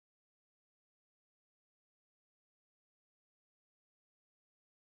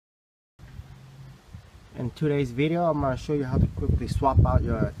In today's video, I'm going to show you how to quickly swap out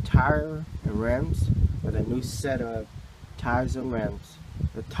your tire and rims with a new set of tires and rims.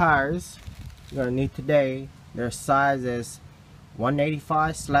 The tires you're going to need today, their size is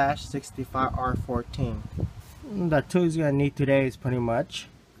 185/65R14. The tools you're going to need today is pretty much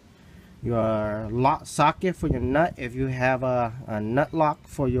your lock socket for your nut if you have a nut lock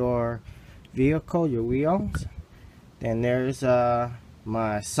for your vehicle, your wheels. Then there's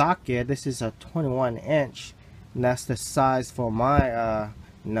my socket. This is a 21-inch, and that's the size for my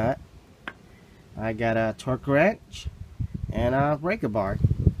nut. I got a torque wrench and a breaker bar.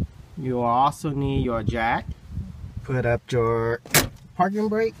 You will also need your jack. Put up your parking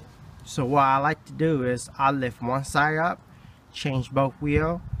brake. So what I like to do is I lift one side up, change both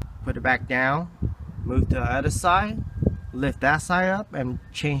wheels, put it back down, move to the other side, lift that side up, and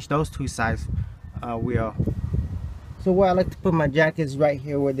change those two sides wheel. So where I like to put my jack is right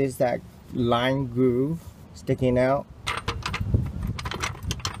here where there's that line groove sticking out.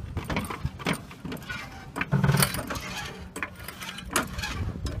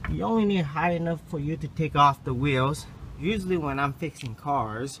 You only need high enough for you to take off the wheels. Usually when I'm fixing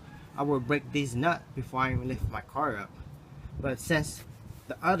cars, I will break these nuts before I even lift my car up. But since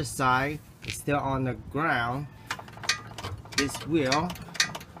the other side is still on the ground, this wheel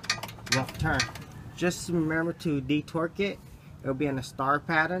won't turn. Just remember to de-torque it. It'll be in a star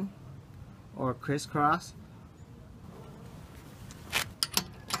pattern or crisscross.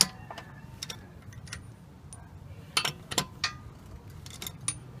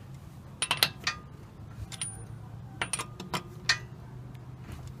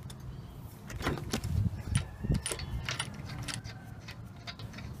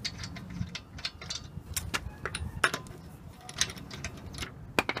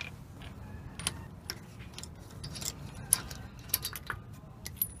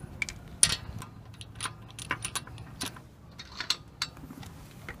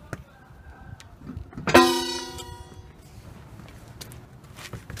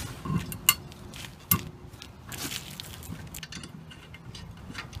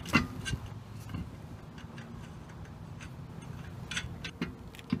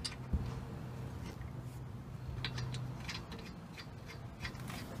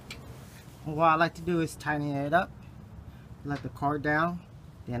 What I like to do is tighten it up, let the car down,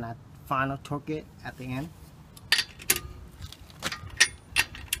 then I final torque it at the end.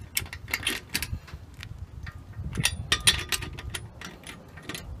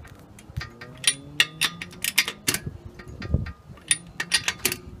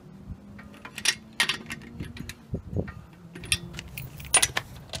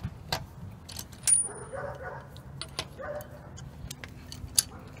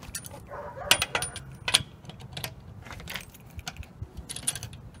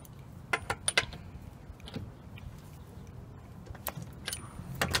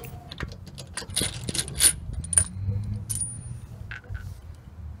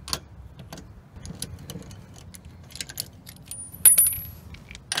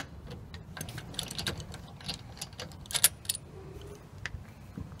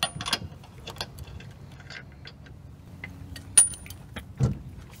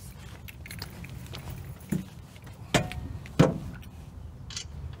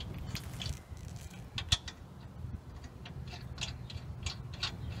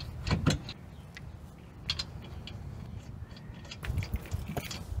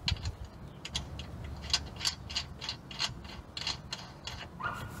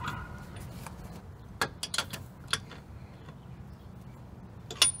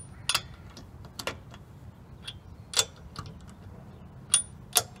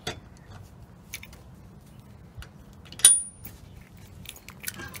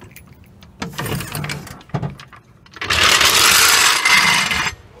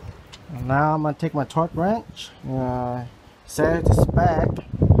 Now I'm going to take my torque wrench, set it to spec.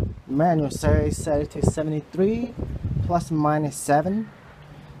 Manual says set it to 73 ±7.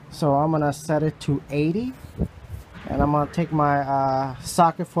 So I'm going to set it to 80. And I'm going to take my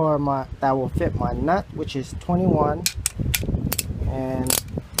socket for my that will fit my nut, which is 21, and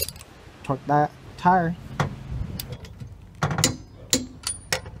torque that tire.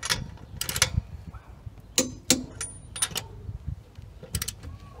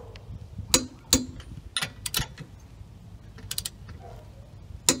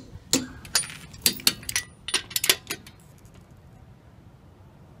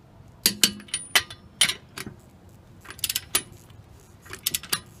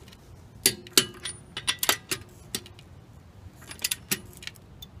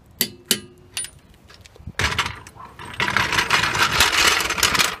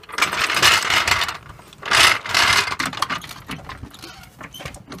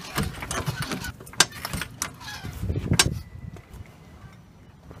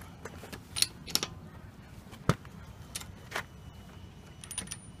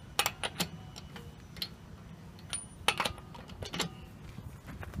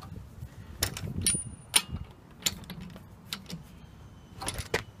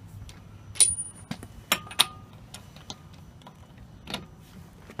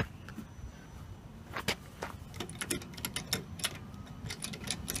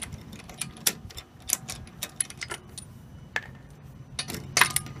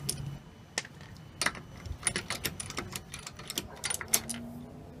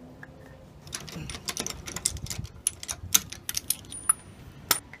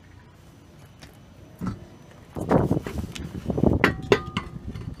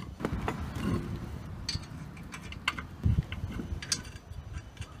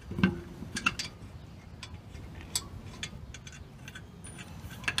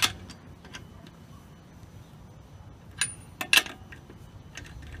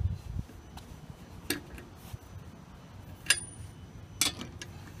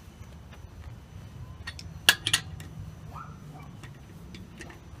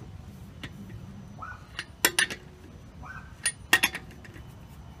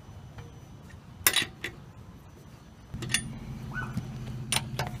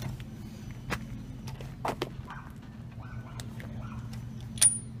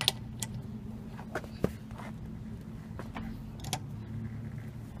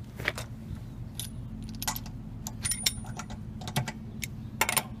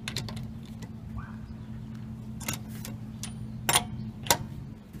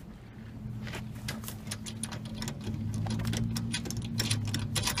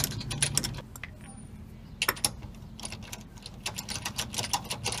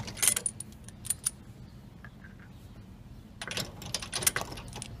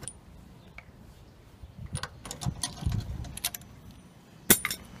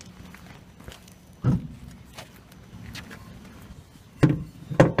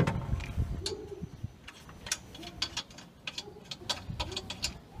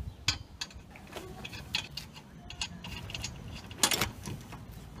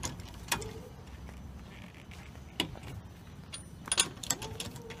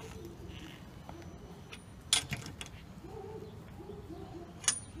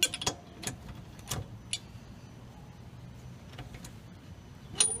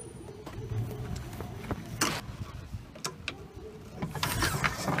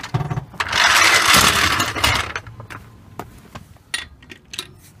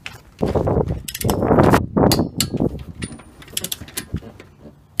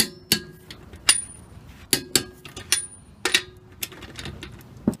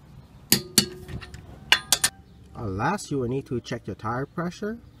 Last, you will need to check your tire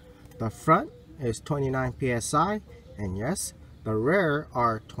pressure. The front is 29 psi, and yes, the rear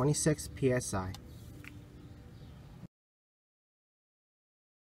are 26 psi.